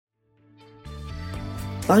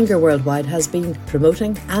Bangor Worldwide has been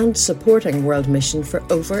promoting and supporting World Mission for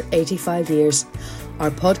over 85 years. Our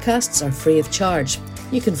podcasts are free of charge.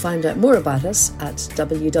 You can find out more about us at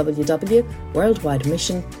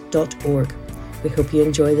www.worldwidemission.org. We hope you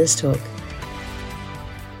enjoy this talk.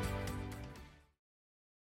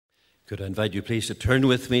 Could I invite you please to turn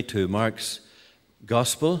with me to Mark's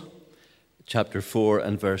Gospel, chapter 4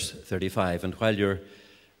 and verse 35. And while you're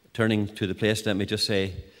turning to the place, let me just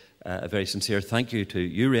say a very sincere thank you to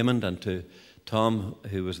you, Raymond, and to Tom,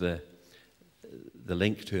 who was the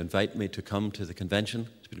link to invite me to come to the convention.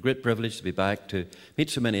 It's been a great privilege to be back, to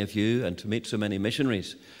meet so many of you and to meet so many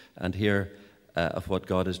missionaries and hear of what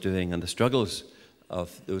God is doing and the struggles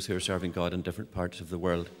of those who are serving God in different parts of the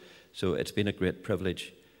world. So it's been a great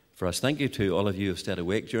privilege for us. Thank you to all of you who have stayed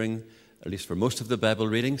awake during, at least for most of the Bible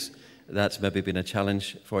readings. That's maybe been a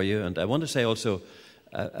challenge for you. And I want to say also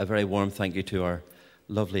a very warm thank you to our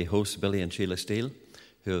lovely hosts, Billy and Sheila Steele,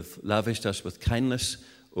 who have lavished us with kindness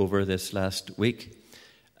over this last week.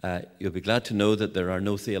 You'll be glad to know that there are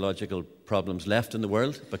no theological problems left in the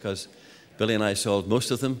world, because Billy and I solved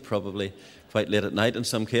most of them, probably quite late at night in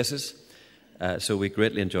some cases. So we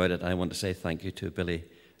greatly enjoyed it. I want to say thank you to Billy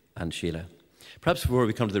and Sheila. Perhaps before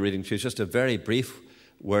we come to the reading, just a very brief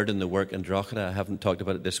word in the work in Drogheda. I haven't talked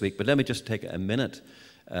about it this week, but let me just take a minute.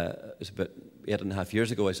 It's about 8.5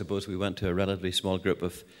 years ago, I suppose, we went to a relatively small group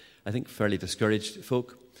of, I think, fairly discouraged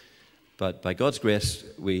folk. But by God's grace,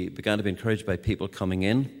 we began to be encouraged by people coming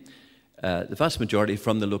in. The vast majority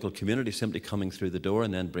from the local community simply coming through the door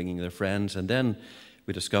and then bringing their friends. And then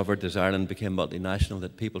we discovered, as Ireland became multinational,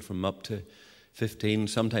 that people from up to 15,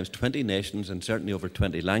 sometimes 20 nations, and certainly over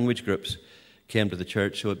 20 language groups came to the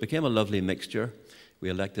church. So it became a lovely mixture. We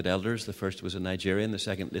elected elders. The first was a Nigerian, the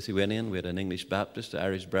second Lithuanian. We had an English Baptist,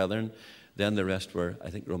 Irish Brethren. Then the rest were, I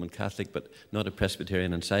think, Roman Catholic, but not a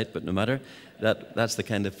Presbyterian in sight. But no matter, that's the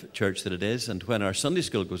kind of church that it is. And when our Sunday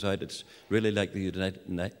school goes out, it's really like the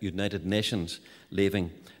United Nations leaving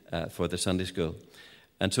for the Sunday school.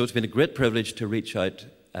 And so it's been a great privilege to reach out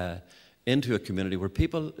into a community where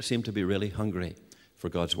people seem to be really hungry for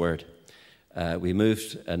God's Word. We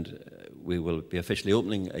moved, and we will be officially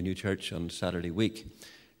opening a new church on Saturday week,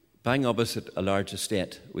 bang opposite a large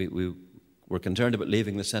estate. We were concerned about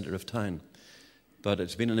leaving the centre of town, but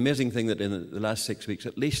it's been an amazing thing that in the last 6 weeks,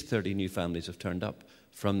 at least 30 new families have turned up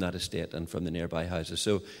from that estate and from the nearby houses.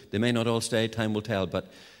 So they may not all stay, time will tell,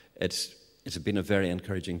 but it's been a very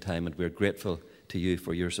encouraging time, and we're grateful to you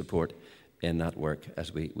for your support in that work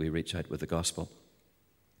as we reach out with the gospel.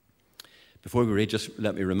 Before we read, just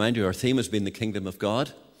let me remind you, our theme has been the kingdom of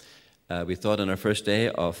God. We thought on our first day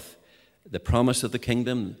of the promise of the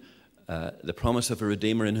kingdom, the promise of a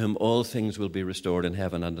Redeemer in whom all things will be restored in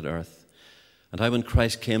heaven and on earth. And how when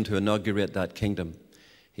Christ came to inaugurate that kingdom,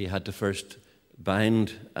 he had to first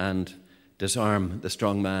bind and disarm the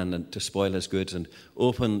strong man and to spoil his goods and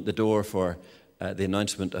open the door for the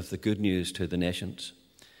announcement of the good news to the nations.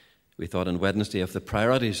 We thought on Wednesday of the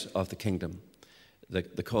priorities of the kingdom,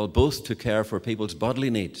 the call both to care for people's bodily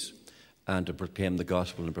needs and to proclaim the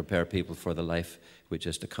gospel and prepare people for the life which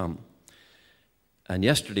is to come. And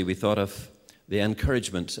yesterday we thought of the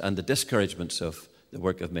encouragements and the discouragements of the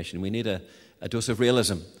work of mission. We need a dose of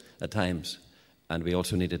realism at times, and we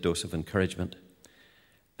also need a dose of encouragement.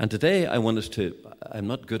 And today I want us to, I'm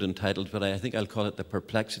not good in titles, but I think I'll call it the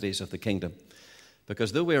perplexities of the kingdom.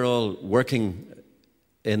 Because though we're all working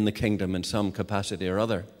in the kingdom in some capacity or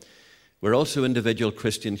other, we're also individual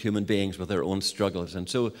Christian human beings with our own struggles. And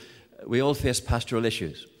so we all face pastoral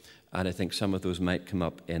issues. And I think some of those might come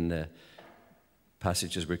up in the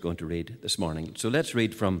passages we're going to read this morning. So let's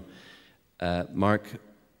read from Mark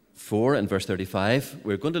 4 and verse 35.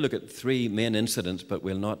 We're going to look at three main incidents, but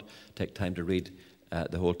we'll not take time to read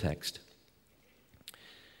the whole text.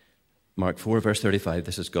 Mark 4 verse 35,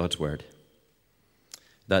 this is God's word.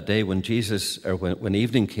 That day when when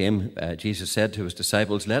evening came, Jesus said to his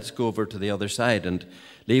disciples, "Let's go over to the other side." And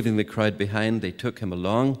leaving the crowd behind, they took him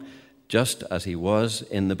along just as he was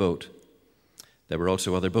in the boat. There were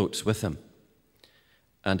also other boats with him.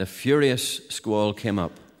 And a furious squall came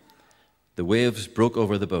up. The waves broke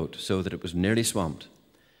over the boat so that it was nearly swamped.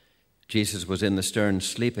 Jesus was in the stern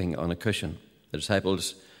sleeping on a cushion. The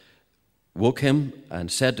disciples woke him and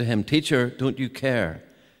said to him, "Teacher, don't you care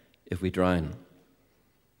if we drown?"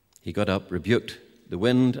 He got up, rebuked the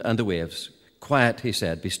wind and the waves. "Quiet," he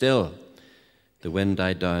said, "be still." The wind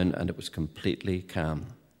died down and it was completely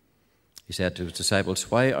calm. He said to his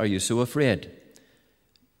disciples, "Why are you so afraid?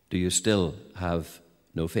 Do you still have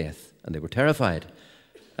no faith?" And they were terrified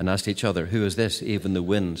and asked each other, "Who is this? Even the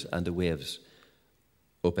winds and the waves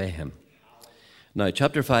obey him." Now,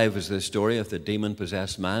 chapter 5 is the story of the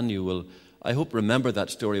demon-possessed man. You will, I hope, remember that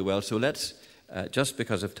story well. So let's, just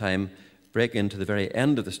because of time, break into the very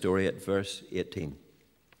end of the story at verse 18.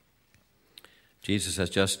 Jesus has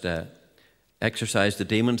just exorcised the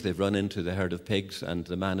demons. They've run into the herd of pigs, and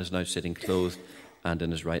the man is now sitting clothed and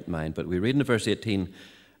in his right mind. But we read in verse 18,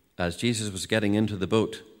 as Jesus was getting into the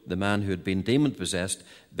boat, the man who had been demon-possessed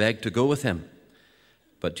begged to go with him.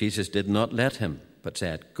 But Jesus did not let him, but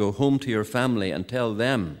said, "Go home to your family and tell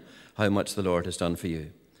them how much the Lord has done for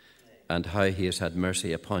you and how he has had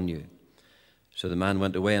mercy upon you." So the man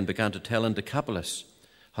went away and began to tell in Decapolis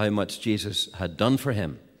how much Jesus had done for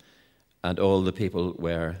him, and all the people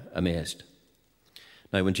were amazed.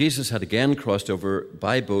 Now, when Jesus had again crossed over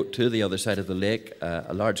by boat to the other side of the lake,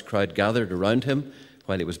 a large crowd gathered around him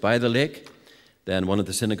while he was by the lake. Then one of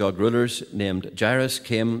the synagogue rulers named Jairus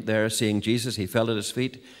came there. Seeing Jesus, he fell at his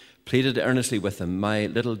feet, pleaded earnestly with him, "My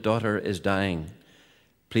little daughter is dying.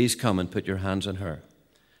 Please come and put your hands on her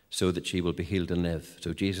so that she will be healed and live."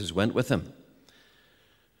 So Jesus went with him.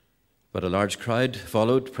 But a large crowd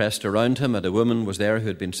followed, pressed around him, and a woman was there who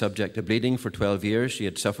had been subject to bleeding for 12 years. She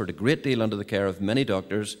had suffered a great deal under the care of many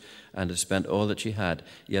doctors and had spent all that she had.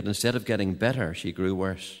 Yet instead of getting better, she grew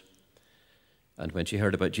worse. And when she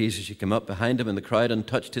heard about Jesus, she came up behind him in the crowd and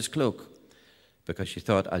touched his cloak, because she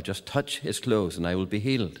thought, "I'll just touch his clothes and I will be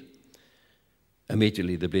healed."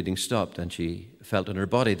 Immediately the bleeding stopped, and she felt in her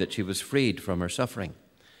body that she was freed from her suffering.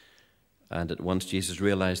 And at once Jesus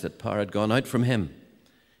realized that power had gone out from him.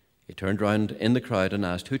 He turned round in the crowd and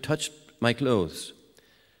asked, "Who touched my clothes?"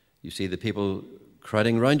 "You see the people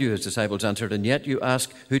crowding round you," his disciples answered, "and yet you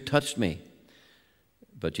ask, 'Who touched me?'"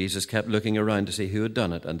 But Jesus kept looking around to see who had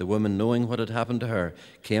done it, and the woman, knowing what had happened to her,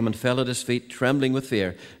 came and fell at his feet, trembling with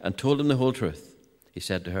fear, and told him the whole truth. He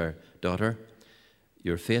said to her, "Daughter,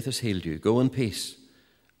 your faith has healed you. Go in peace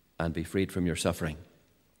and be freed from your suffering."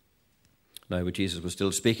 Now, when Jesus was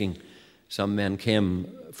still speaking, some men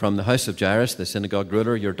came from the house of Jairus, the synagogue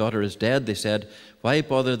ruler. "Your daughter is dead," they said. "Why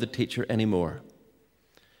bother the teacher any more?"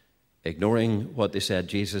 Ignoring what they said,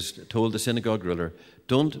 Jesus told the synagogue ruler,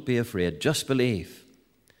 "Don't be afraid, just believe."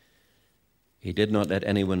 He did not let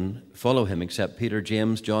anyone follow him except Peter,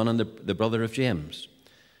 James, John, and the brother of James.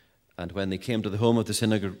 And when they came to the home of the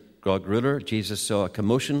synagogue ruler, Jesus saw a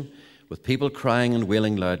commotion with people crying and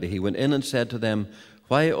wailing loudly. He went in and said to them,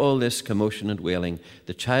 "Why all this commotion and wailing?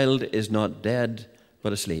 The child is not dead,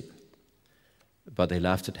 but asleep." But they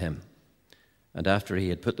laughed at him. And after he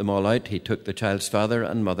had put them all out, he took the child's father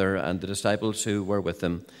and mother and the disciples who were with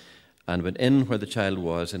him and went in where the child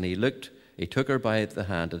was. And he took her by the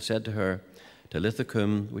hand and said to her, "Talitha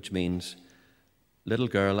cum," which means, "Little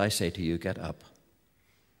girl, I say to you, get up."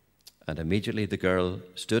 And immediately the girl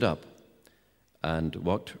stood up and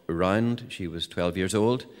walked around. She was 12 years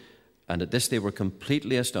old, and at this they were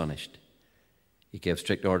completely astonished. He gave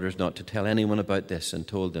strict orders not to tell anyone about this and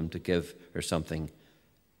told them to give her something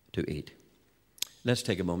to eat. Let's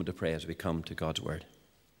take a moment to pray as we come to God's word.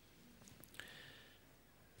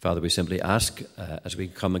 Father, we simply ask, as we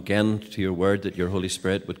come again to your word, that your Holy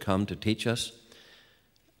Spirit would come to teach us.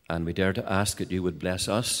 And we dare to ask that you would bless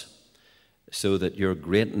us so that your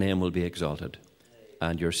great name will be exalted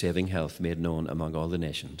and your saving health made known among all the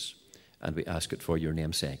nations. And we ask it for your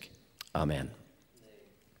name's sake. Amen.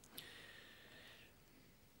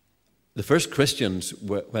 The first Christians,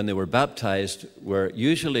 when they were baptized, were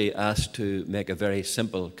usually asked to make a very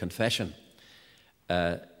simple confession.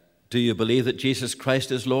 Do you believe that Jesus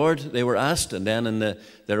Christ is Lord? They were asked, and then in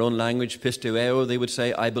their own language, pisteuo, they would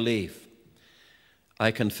say, "I believe. I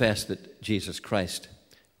confess that Jesus Christ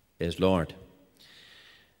is Lord."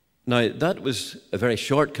 Now, that was a very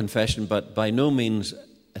short confession, but by no means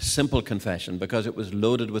a simple confession, because it was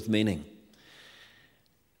loaded with meaning.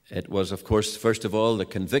 It was, of course, first of all, the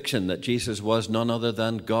conviction that Jesus was none other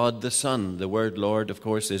than God the Son. The word Lord, of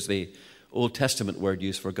course, is the Old Testament word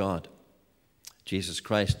used for God. Jesus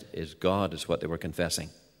Christ is God, is what they were confessing.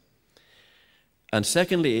 And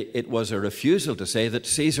secondly, it was a refusal to say that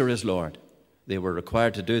Caesar is Lord. They were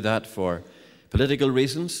required to do that for political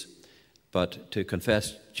reasons, but to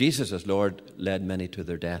confess Jesus as Lord led many to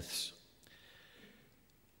their deaths.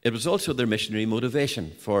 It was also their missionary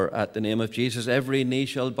motivation, for at the name of Jesus every knee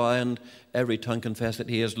shall bow and every tongue confess that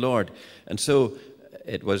he is Lord. And so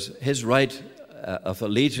it was his right of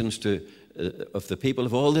allegiance of the people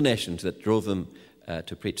of all the nations that drove them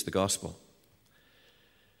to preach the gospel.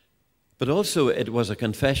 But also it was a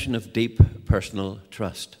confession of deep personal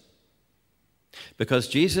trust. Because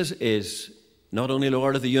Jesus is not only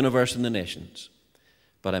Lord of the universe and the nations,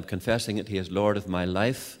 but I'm confessing that he is Lord of my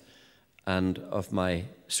life and of my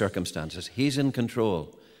circumstances. He's in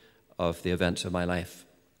control of the events of my life.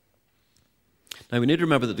 Now, we need to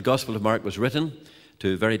remember that the Gospel of Mark was written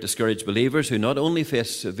to very discouraged believers who not only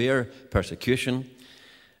faced severe persecution,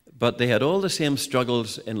 but they had all the same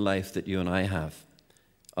struggles in life that you and I have.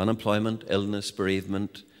 Unemployment, illness,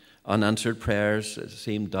 bereavement, unanswered prayers, it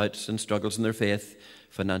seemed doubts and struggles in their faith,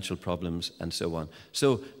 financial problems, and so on.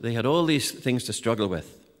 So they had all these things to struggle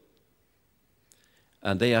with.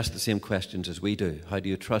 And they asked the same questions as we do. How do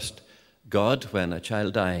you trust God when a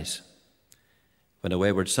child dies? When a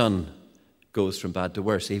wayward son goes from bad to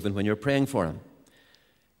worse, even when you're praying for him?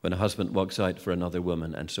 When a husband walks out for another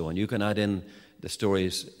woman, and so on. You can add in the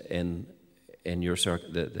stories in your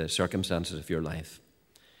the circumstances of your life.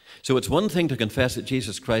 So it's one thing to confess that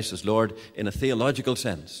Jesus Christ is Lord in a theological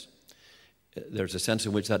sense. There's a sense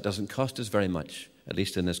in which that doesn't cost us very much, at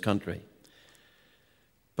least in this country.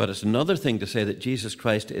 But it's another thing to say that Jesus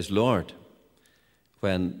Christ is Lord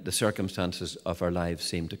when the circumstances of our lives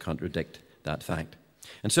seem to contradict that fact.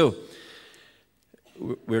 And so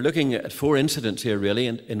we're looking at 4 incidents here, really,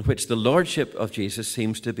 in which the lordship of Jesus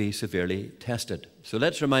seems to be severely tested. So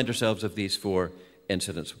let's remind ourselves of these 4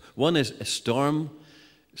 incidents. One is a storm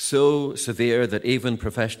so severe that even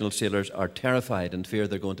professional sailors are terrified and fear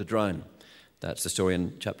they're going to drown. That's the story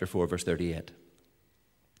in chapter 4, verse 38.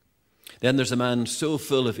 Then there's a man so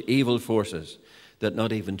full of evil forces that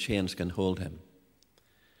not even chains can hold him.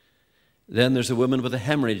 Then there's a woman with a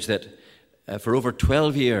hemorrhage that for over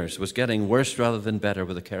 12 years was getting worse rather than better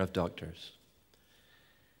with the care of doctors.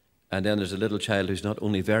 And then there's a little child who's not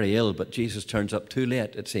only very ill, but Jesus turns up too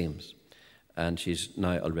late, it seems, and she's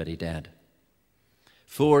now already dead.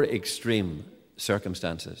 4 extreme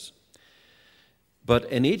circumstances. But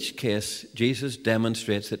in each case, Jesus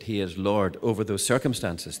demonstrates that he is Lord over those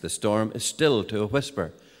circumstances. The storm is still to a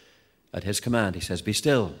whisper. At his command, he says, "Be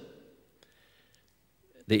still."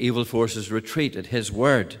 The evil forces retreat at his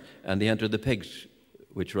word, and they enter the pigs,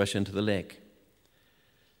 which rush into the lake.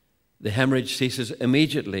 The hemorrhage ceases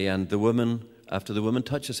immediately, and after the woman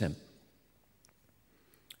touches him.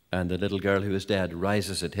 And the little girl who is dead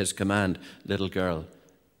rises at his command. "Little girl,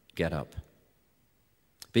 get up.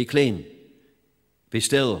 Be clean. Be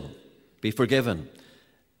still. Be forgiven.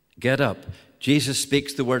 Get up." Jesus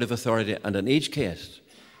speaks the word of authority, and in each case,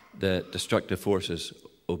 the destructive forces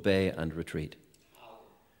obey and retreat.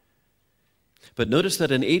 But notice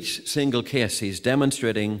that in each single case, he's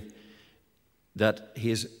demonstrating that he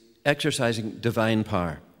is exercising divine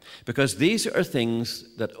power, because these are things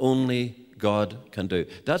that only God can do.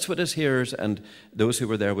 That's what his hearers and those who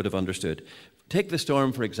were there would have understood. Take the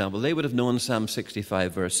storm, for example. They would have known Psalm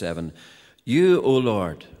 65, verse 7. "You, O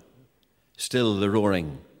Lord, still the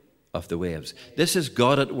roaring of the waves." This is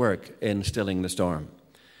God at work in stilling the storm.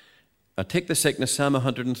 Take the sickness, Psalm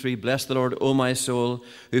 103. "Bless the Lord, O my soul,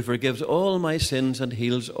 who forgives all my sins and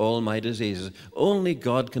heals all my diseases." Only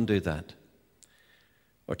God can do that.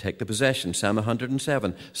 Or take the possession, Psalm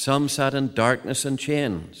 107. "Some sat in darkness and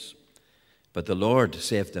chains, but the Lord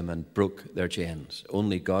saved them and broke their chains."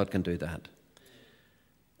 Only God can do that.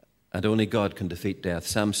 And only God can defeat death.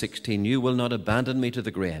 Psalm 16. "You will not abandon me to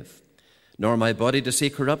the grave, nor my body to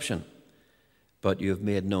see corruption, but you have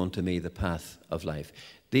made known to me the path of life."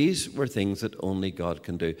 These were things that only God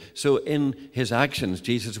can do. So in his actions,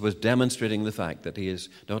 Jesus was demonstrating the fact that he is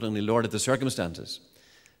not only Lord of the circumstances,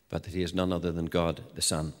 but that he is none other than God the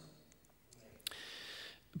Son.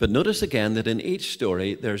 But notice again that in each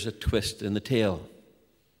story there's a twist in the tale.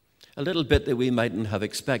 A little bit that we mightn't have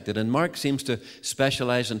expected. And Mark seems to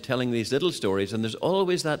specialize in telling these little stories, and there's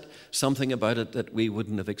always that something about it that we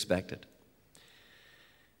wouldn't have expected.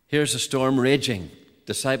 Here's a storm raging.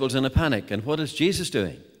 Disciples in a panic. And what is Jesus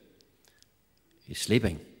doing? He's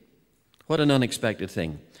sleeping. What an unexpected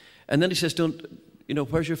thing. And then he says,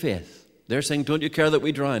 where's your faith? They're saying, "Don't you care that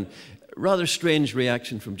we drown?" Rather strange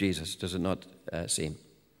reaction from Jesus, does it not seem?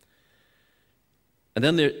 And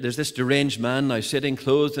then there's this deranged man now sitting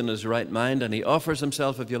clothed in his right mind, and he offers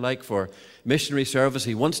himself, if you like, for missionary service.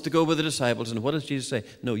 He wants to go with the disciples. And what does Jesus say?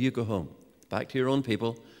 "No, you go home, back to your own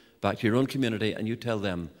people, back to your own community, and you tell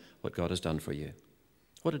them what God has done for you."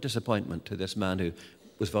 What a disappointment to this man who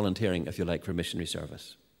was volunteering, if you like, for missionary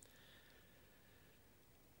service.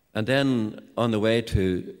 And then on the way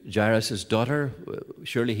to Jairus' daughter,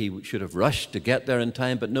 surely he should have rushed to get there in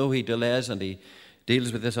time, but no, he delays and he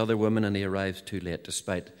deals with this other woman, and he arrives too late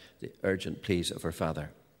despite the urgent pleas of her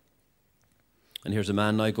father. And here's a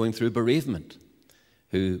man now going through bereavement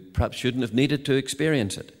who perhaps shouldn't have needed to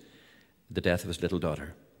experience it, the death of his little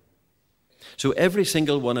daughter. So every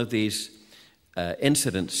single one of these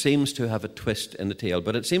incident seems to have a twist in the tale,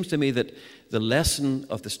 but it seems to me that the lesson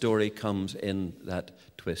of the story comes in that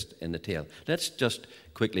twist in the tale. Let's just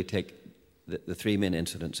quickly take the three main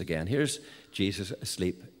incidents again. Here's Jesus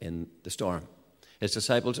asleep in the storm. His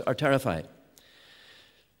disciples are terrified.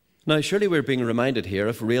 Now, surely we're being reminded here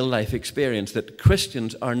of real life experience that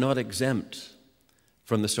Christians are not exempt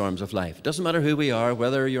from the storms of life. It doesn't matter who we are,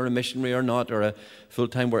 whether you're a missionary or not, or a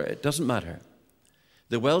full-time worker, it doesn't matter.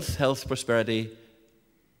 The wealth, health, prosperity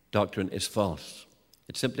doctrine is false.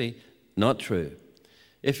 It's simply not true.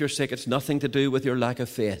 If you're sick, it's nothing to do with your lack of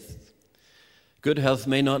faith. Good health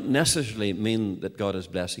may not necessarily mean that God is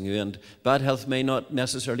blessing you, and bad health may not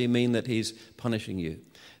necessarily mean that He's punishing you.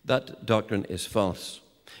 That doctrine is false.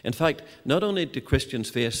 In fact, not only do Christians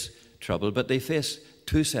face trouble, but they face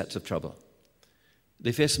two sets of trouble.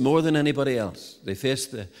 They face more than anybody else. They face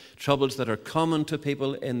the troubles that are common to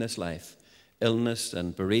people in this life. Illness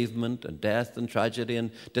and bereavement and death and tragedy and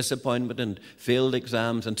disappointment and failed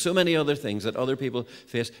exams and so many other things that other people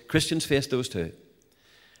face. Christians face those too.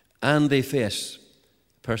 And they face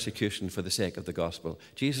persecution for the sake of the gospel.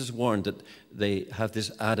 Jesus warned that they have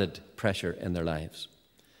this added pressure in their lives.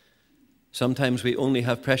 Sometimes we only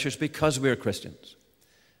have pressures because we're Christians.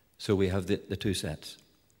 So we have the two sets.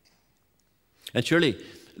 And surely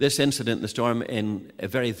this incident in the storm in a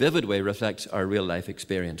very vivid way reflects our real life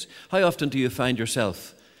experience. How often do you find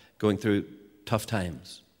yourself going through tough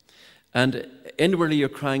times? And inwardly you're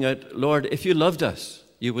crying out, Lord, if you loved us,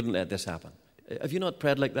 you wouldn't let this happen. Have you not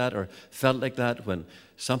prayed like that or felt like that when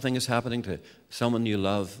something is happening to someone you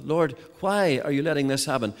love? Lord, why are you letting this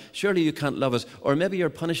happen? Surely you can't love us. Or maybe you're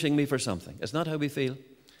punishing me for something. Isn't that how we feel?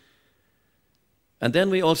 And then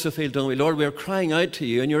we also feel, don't we, Lord, we're crying out to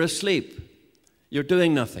you and you're asleep. You're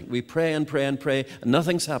doing nothing. We pray and pray and pray and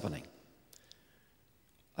nothing's happening.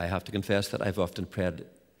 I have to confess that I've often prayed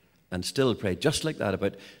and still pray just like that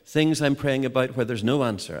about things I'm praying about where there's no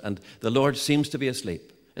answer and the Lord seems to be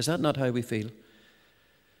asleep. Is that not how we feel?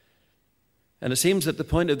 And it seems that the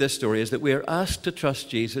point of this story is that we are asked to trust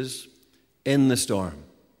Jesus in the storm.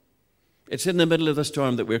 It's in the middle of the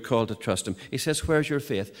storm that we're called to trust Him. He says, where's your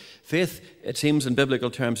faith? Faith, it seems in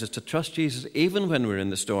biblical terms, is to trust Jesus even when we're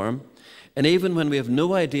in the storm and even when we have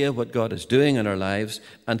no idea what God is doing in our lives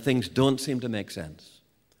and things don't seem to make sense.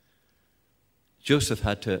 Joseph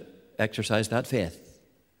had to exercise that faith.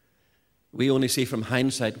 We only see from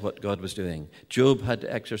hindsight what God was doing. Job had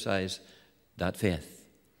to exercise that faith.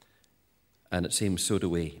 And it seems so do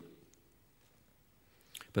we.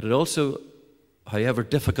 But it also, however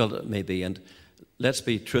difficult it may be, and let's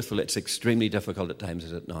be truthful, it's extremely difficult at times,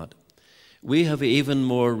 is it not? We have even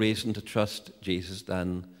more reason to trust Jesus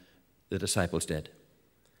than the disciples did.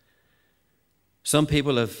 Some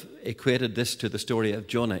people have equated this to the story of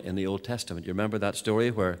Jonah in the Old Testament. You remember that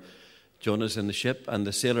story where Jonah's in the ship and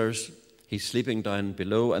the sailors, he's sleeping down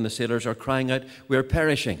below and the sailors are crying out, we're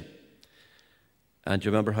perishing. And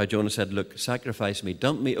you remember how Jonah said, look, sacrifice me,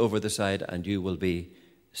 dump me over the side and you will be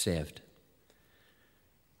saved.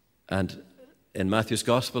 And in Matthew's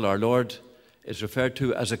Gospel, our Lord is referred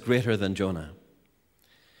to as a greater than Jonah.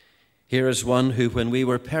 Here is one who, when we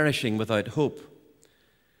were perishing without hope,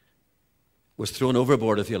 was thrown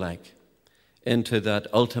overboard, if you like, into that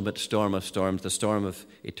ultimate storm of storms, the storm of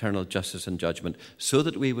eternal justice and judgment, so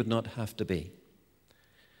that we would not have to be.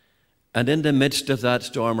 And in the midst of that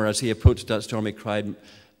storm, or as he approached that storm, he cried,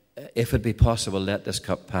 if it be possible, let this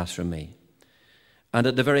cup pass from me. And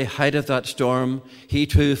at the very height of that storm, he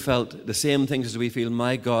too felt the same things as we feel,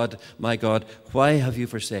 my God, why have you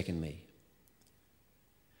forsaken me?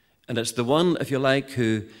 And it's the one, if you like,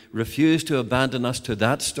 who refused to abandon us to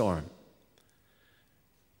that storm,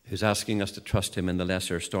 who's asking us to trust him in the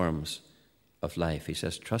lesser storms of life. He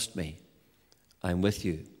says, trust me, I'm with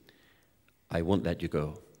you, I won't let you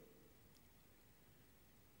go.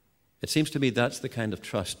 It seems to me that's the kind of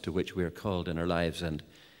trust to which we are called in our lives, and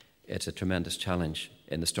it's a tremendous challenge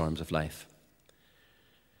in the storms of life.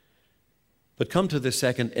 But come to the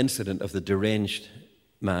second incident of the deranged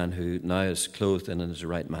man who now is clothed and in his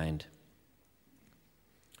right mind.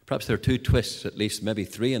 Perhaps there are two twists, at least maybe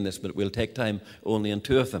three in this, but we'll take time only in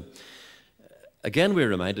two of them. Again, we're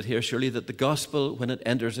reminded here, surely, that the gospel, when it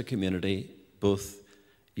enters a community, both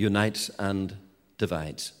unites and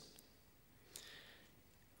divides.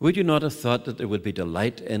 Would you not have thought that there would be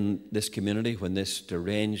delight in this community when this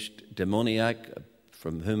deranged demoniac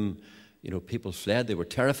from whom people fled, they were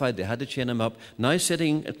terrified, they had to chain him up, now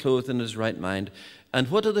sitting clothed in his right mind? And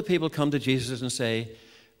what do the people come to Jesus and say?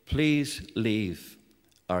 Please leave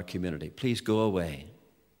our community. Please go away.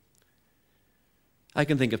 I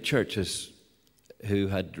can think of churches who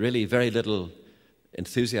had really very little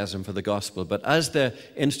enthusiasm for the gospel. But as the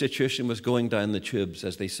institution was going down the tubes,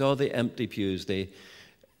 as they saw the empty pews, they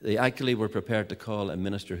actually were prepared to call a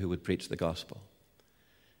minister who would preach the gospel.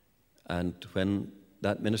 And when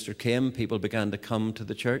that minister came, people began to come to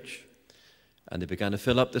the church, and they began to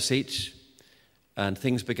fill up the seats, and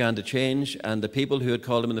things began to change. And the people who had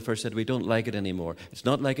called him in the first said, "We don't like it anymore. It's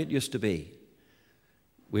not like it used to be.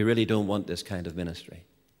 We really don't want this kind of ministry."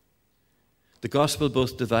 The gospel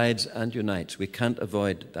both divides and unites. We can't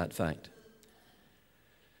avoid that fact.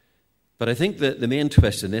 But I think that the main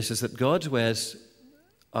twist in this is that God's ways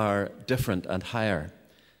are different and higher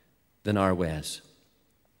than our ways.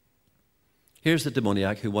 Here's the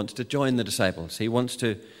demoniac who wants to join the disciples. He wants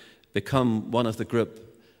to become one of the group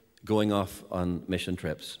going off on mission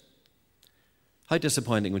trips. How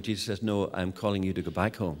disappointing when Jesus says, "No, I'm calling you to go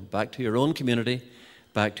back home, back to your own community,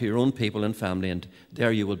 back to your own people and family, and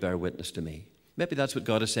there you will bear witness to me." Maybe that's what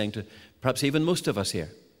God is saying to perhaps even most of us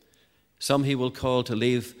here. Some he will call to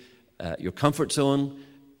leave your comfort zone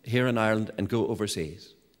here in Ireland and go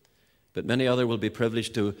overseas. But many other will be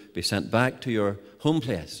privileged to be sent back to your home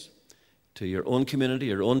place, to your own community,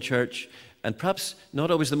 your own church, and perhaps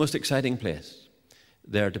not always the most exciting place,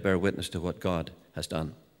 there to bear witness to what God has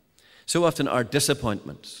done. So often our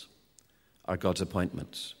disappointments are God's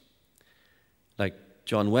appointments. Like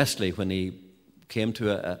John Wesley, when he came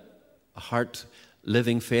to a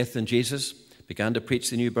heart-living faith in Jesus, began to preach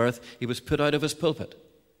the new birth, he was put out of his pulpit.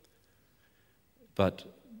 But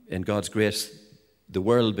in God's grace, the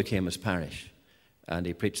world became his parish, and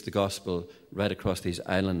he preached the gospel right across these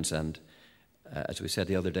islands, and as we said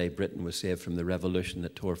the other day, Britain was saved from the revolution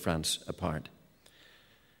that tore France apart.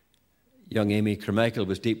 Young Amy Carmichael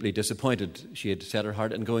was deeply disappointed. She had set her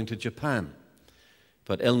heart on going to Japan,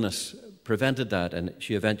 but illness prevented that, and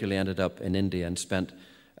she eventually ended up in India and spent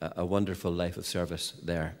a wonderful life of service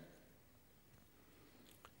there.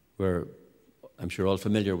 We're, I'm sure, all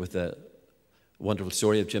familiar with the wonderful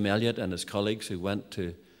story of Jim Elliot and his colleagues who went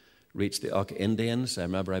to reach the Auca Indians. I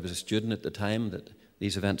remember I was a student at the time that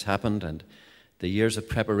these events happened, and the years of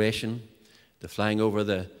preparation, the flying over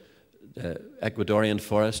the Ecuadorian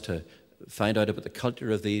forest to find out about the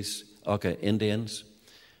culture of these Auca Indians.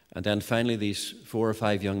 And then finally these 4 or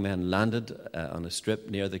 5 young men landed on a strip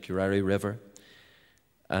near the Curare River,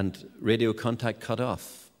 and radio contact cut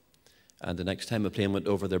off. And the next time a plane went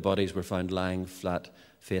over, their bodies were found lying flat,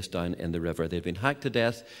 face down in the river. They'd been hacked to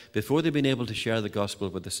death before they'd been able to share the gospel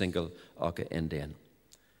with a single Auca Indian.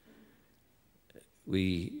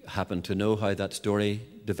 We happen to know how that story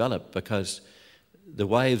developed, because the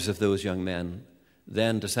wives of those young men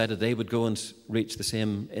then decided they would go and reach the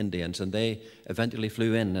same Indians, and they eventually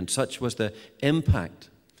flew in. And such was the impact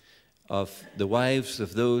of the wives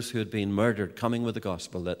of those who had been murdered coming with the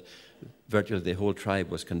gospel that virtually the whole tribe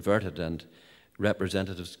was converted, and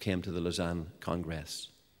representatives came to the Lausanne Congress.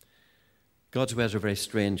 God's ways are very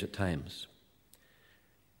strange at times.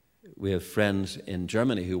 We have friends in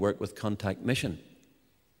Germany who work with Contact Mission.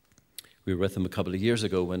 We were with them a couple of years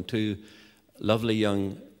ago when 2 lovely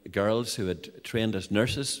young girls who had trained as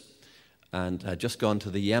nurses and had just gone to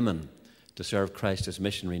the Yemen to serve Christ as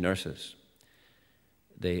missionary nurses.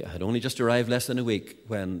 They had only just arrived less than a week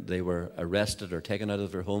when they were arrested or taken out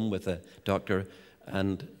of their home with a doctor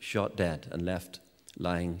and shot dead and left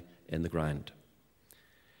lying in the ground.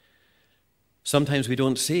 Sometimes we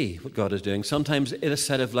don't see what God is doing. Sometimes in a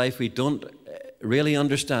side of life we don't really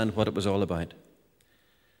understand what it was all about.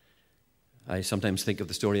 I sometimes think of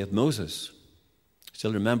the story of Moses. I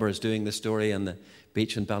still remember us doing this story on the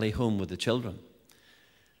beach in Ballyholme with the children.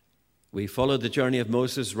 We followed the journey of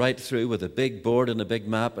Moses right through with a big board and a big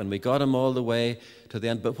map, and we got him all the way to the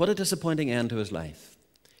end. But what a disappointing end to his life.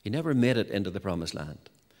 He never made it into the promised land.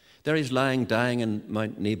 There he's lying, dying in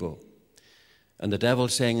Mount Nebo. And the devil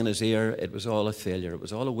saying in his ear, it was all a failure. It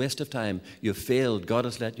was all a waste of time. You've failed. God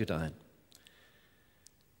has let you down.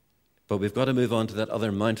 But we've got to move on to that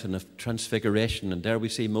other mountain of transfiguration. And there we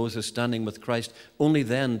see Moses standing with Christ. Only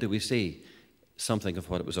then do we see something of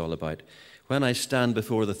what it was all about. When I stand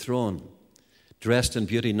before the throne, dressed in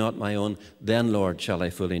beauty not my own, then, Lord, shall I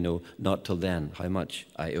fully know, not till then, how much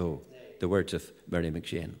I owe. The words of Mary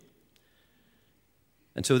McShane.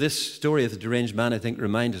 And so this story of the deranged man, I think,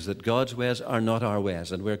 reminds us that God's ways are not our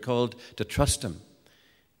ways, and we're called to trust him,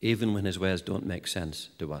 even when his ways don't make sense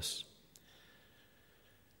to us.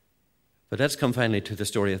 But let's come finally to the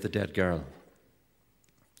story of the dead girl,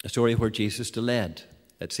 a story where Jesus delayed,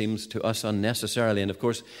 it seems to us, unnecessarily. And of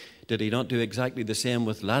course, did he not do exactly the same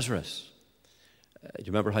with Lazarus? Do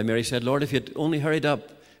you remember how Mary said, Lord, if you'd only hurried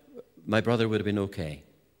up, my brother would have been okay.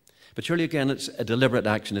 But surely again, it's a deliberate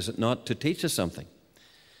action, is it not, to teach us something?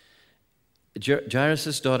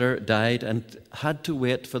 Jairus' daughter died and had to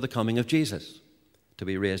wait for the coming of Jesus to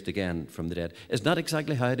be raised again from the dead. It's not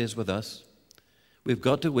exactly how it is with us. We've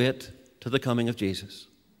got to wait to the coming of Jesus.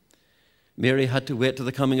 Mary had to wait to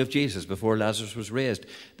the coming of Jesus before Lazarus was raised.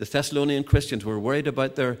 The Thessalonian Christians were worried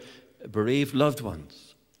about their bereaved loved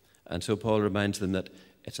ones. And so Paul reminds them that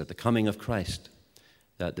it's at the coming of Christ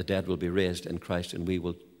that the dead will be raised in Christ and we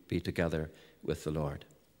will be together with the Lord.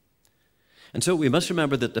 And so we must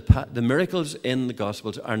remember that the miracles in the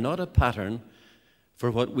Gospels are not a pattern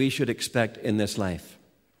for what we should expect in this life.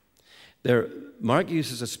 Mark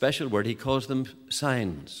uses a special word. He calls them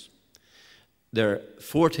signs. They're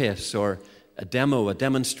foretastes or a demo, a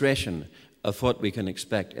demonstration of what we can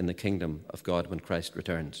expect in the kingdom of God when Christ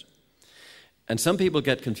returns. And some people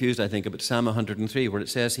get confused, I think, about Psalm 103, where it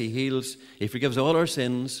says he forgives all our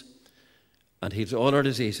sins and heals all our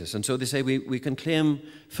diseases. And so they say we can claim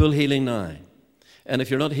full healing now. And if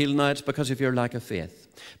you're not healed now, it's because of your lack of faith.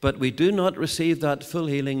 But we do not receive that full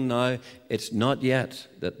healing now. It's not yet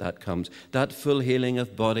that comes. That full healing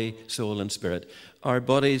of body, soul, and spirit. Our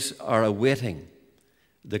bodies are awaiting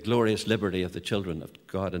the glorious liberty of the children of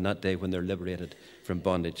God in that day when they're liberated from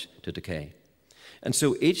bondage to decay. And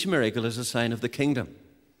so each miracle is a sign of the kingdom.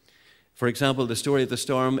 For example, the story of the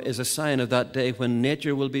storm is a sign of that day when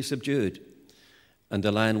nature will be subdued and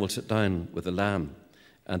the lion will sit down with the lamb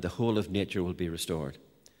and the whole of nature will be restored.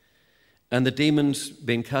 And the demons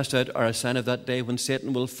being cast out are a sign of that day when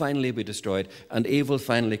Satan will finally be destroyed and evil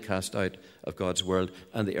finally cast out of God's world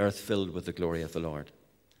and the earth filled with the glory of the Lord.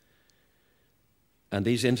 And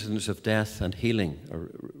these incidents of death and healing,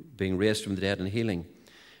 or being raised from the dead and healing,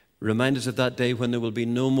 remind us of that day when there will be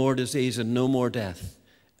no more disease and no more death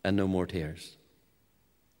and no more tears.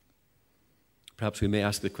 Perhaps we may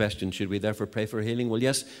ask the question, should we therefore pray for healing? Well,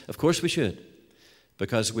 yes, of course we should,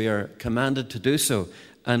 because we are commanded to do so,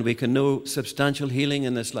 and we can know substantial healing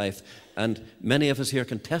in this life. And many of us here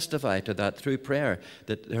can testify to that through prayer,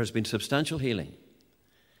 that there has been substantial healing.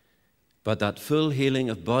 But that full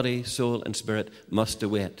healing of body, soul, and spirit must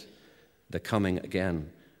await the coming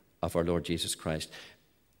again of our Lord Jesus Christ.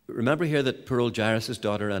 Remember here that poor old Jairus'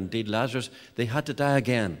 daughter, and indeed Lazarus, they had to die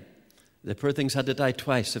again. The poor things had to die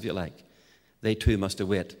twice, if you like. They too must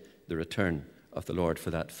await the return of the Lord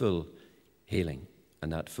for that full healing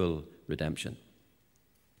and that full redemption.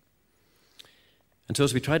 And so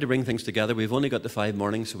as we try to bring things together, we've only got the 5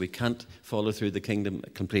 mornings, so we can't follow through the kingdom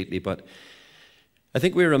completely. But I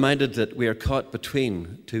think we're reminded that we are caught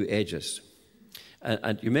between two ages.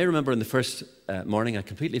 And you may remember in the first morning, I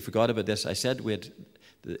completely forgot about this. I said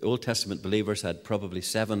the Old Testament believers had probably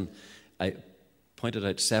 7. I pointed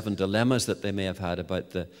out 7 dilemmas that they may have had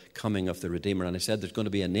about the coming of the Redeemer. And I said there's going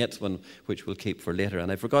to be an 8th one, which we'll keep for later.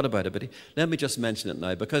 And I forgot about it, but let me just mention it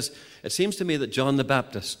now, because it seems to me that John the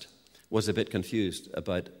Baptist was a bit confused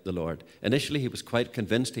about the Lord. Initially, he was quite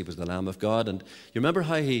convinced he was the Lamb of God. And you remember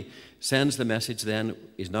how he sends the message then,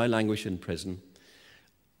 he's now languishing in prison.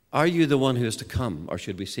 Are you the one who is to come, or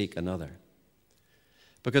should we seek another?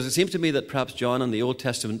 Because it seems to me that perhaps John and the Old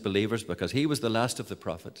Testament believers, because he was the last of the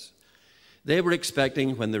prophets, they were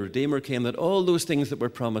expecting when the Redeemer came that all those things that were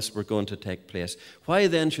promised were going to take place. Why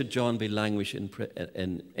then should John be languishing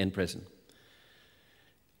in prison?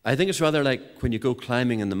 I think it's rather like when you go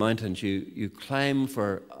climbing in the mountains, you climb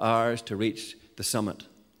for hours to reach the summit.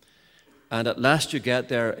 And at last you get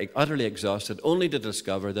there utterly exhausted, only to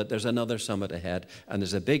discover that there's another summit ahead, and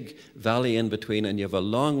there's a big valley in between, and you have a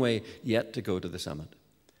long way yet to go to the summit.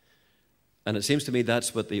 And it seems to me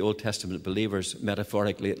that's what the Old Testament believers,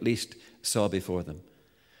 metaphorically at least, saw before them.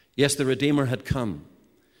 Yes, the Redeemer had come,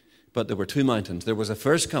 but there were 2 mountains. There was a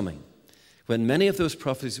first coming, when many of those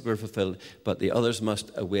prophecies were fulfilled, but the others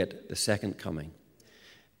must await the second coming,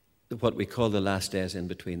 what we call the last days in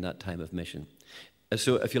between that time of mission.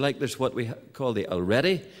 So if you like, there's what we call the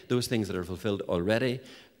already, those things that are fulfilled already,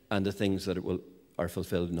 and the things that are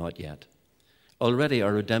fulfilled not yet. Already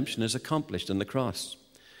our redemption is accomplished in the cross.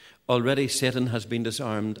 Already Satan has been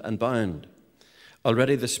disarmed and bound.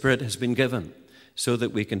 Already the Spirit has been given so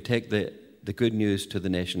that we can take the good news to the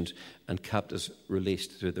nations and captives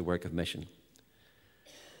released through the work of mission.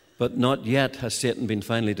 But not yet has Satan been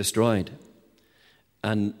finally destroyed.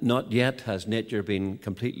 And not yet has nature been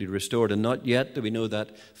completely restored. And not yet do we know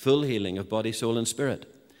that full healing of body, soul, and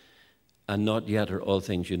spirit. And not yet are all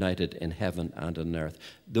things united in heaven and on earth.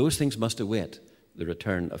 Those things must await the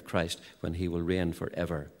return of Christ when he will reign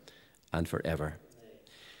forever and forever.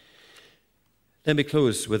 Let me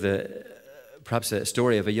close with perhaps a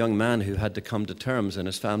story of a young man who had to come to terms in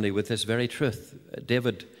his family with this very truth.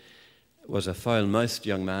 David was a foul-mouthed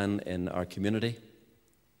young man in our community.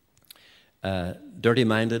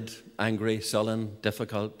 dirty-minded, angry, sullen,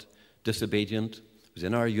 difficult, disobedient. He was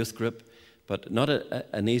in our youth group, but not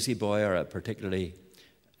an easy boy or a particularly,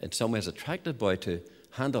 in some ways, attractive boy to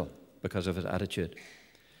handle because of his attitude.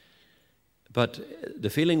 But the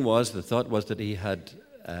thought was that he had,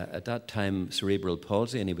 at that time, cerebral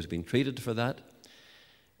palsy, and he was being treated for that.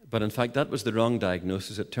 But in fact, that was the wrong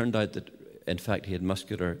diagnosis. It turned out that, in fact, he had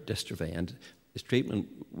muscular dystrophy, and his treatment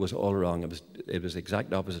was all wrong. It was the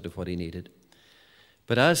exact opposite of what he needed.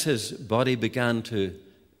 But as his body began to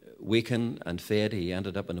weaken and fade, he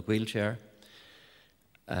ended up in a wheelchair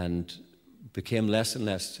and became less and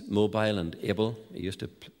less mobile and able. He used to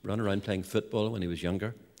run around playing football when he was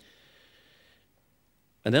younger.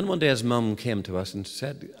 And then one day his mum came to us and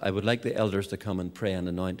said, I would like the elders to come and pray and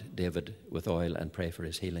anoint David with oil and pray for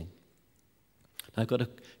his healing. I've got to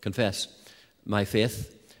confess, my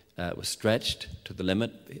faith was stretched to the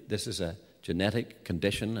limit. This is a genetic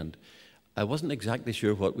condition, and I wasn't exactly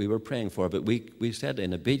sure what we were praying for, but we said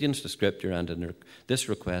in obedience to Scripture and in this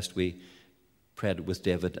request, we prayed with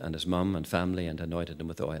David and his mum and family and anointed him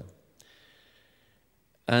with oil.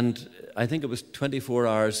 And I think it was 24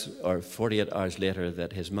 hours or 48 hours later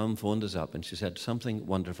that his mum phoned us up and she said, something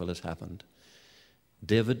wonderful has happened.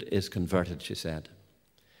 David is converted, she said.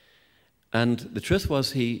 And the truth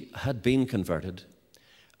was he had been converted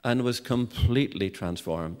and was completely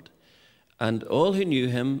transformed. And all who knew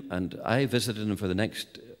him, and I visited him for the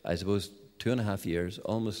next, I suppose, 2.5 years,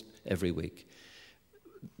 almost every week,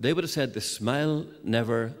 they would have said the smile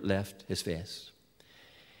never left his face.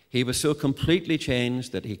 He was so completely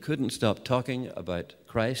changed that he couldn't stop talking about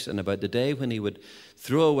Christ and about the day when he would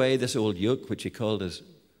throw away this old yoke, which he called his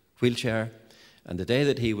wheelchair, and the day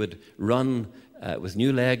that he would run with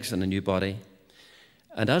new legs and a new body.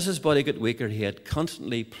 And as his body got weaker, he had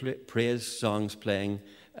constantly praise songs playing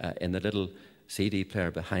in the little CD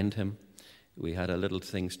player behind him. We had a little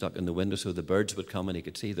thing stuck in the window so the birds would come and he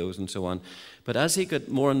could see those and so on. But as he got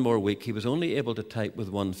more and more weak, he was only able to type with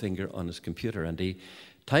one finger on his computer, and he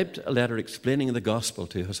typed a letter explaining the gospel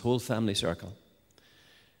to his whole family circle.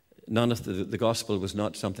 None of the gospel was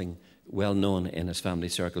not something well known in his family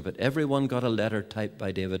circle, but everyone got a letter typed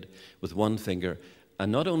by David with one finger,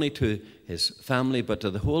 and not only to his family, but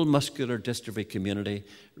to the whole muscular dystrophy community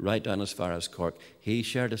right down as far as Cork. He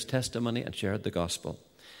shared his testimony and shared the gospel.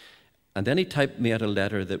 And then he typed me out a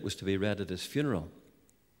letter that was to be read at his funeral.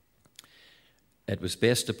 It was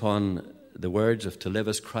based upon the words of to live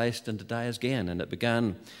as Christ and to die as gain. And it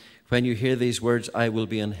began, when you hear these words, I will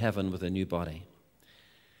be in heaven with a new body.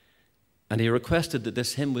 And he requested that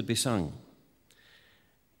this hymn would be sung.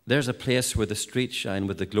 There's a place where the streets shine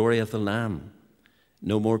with the glory of the Lamb.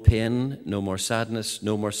 No more pain, no more sadness,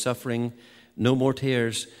 no more suffering, no more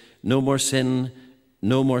tears, no more sin,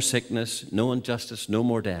 no more sickness, no injustice, no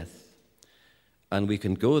more death. And we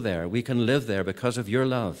can go there, we can live there because of your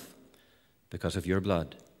love, because of your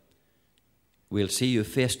blood. We'll see you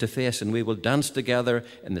face to face, and we will dance together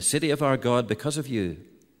in the city of our God because of you.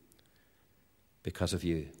 Because of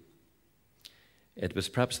you. It was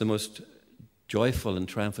perhaps the most joyful and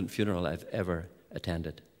triumphant funeral I've ever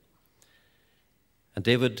attended. And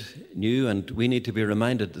David knew, and we need to be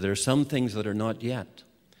reminded, that there are some things that are not yet,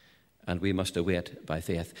 and we must await by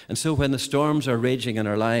faith. And so when the storms are raging in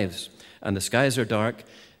our lives and the skies are dark,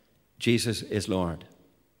 Jesus is Lord.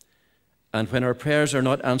 And when our prayers are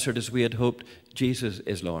not answered as we had hoped, Jesus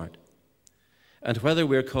is Lord. And whether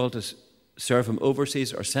we're called to serve him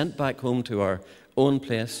overseas or sent back home to our own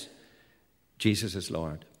place, Jesus is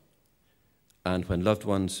Lord. And when loved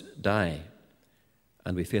ones die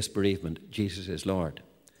and we face bereavement, Jesus is Lord.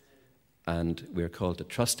 And we're called to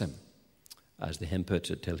trust him, as the hymn puts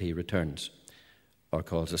it, till he returns or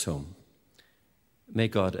calls us home. May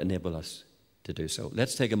God enable us to do so.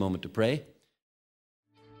 Let's take a moment to pray.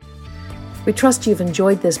 We trust you've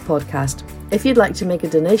enjoyed this podcast. If you'd like to make a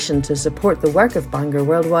donation to support the work of Bangor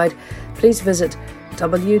Worldwide, please visit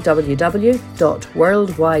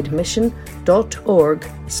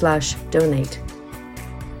www.worldwidemission.org/donate.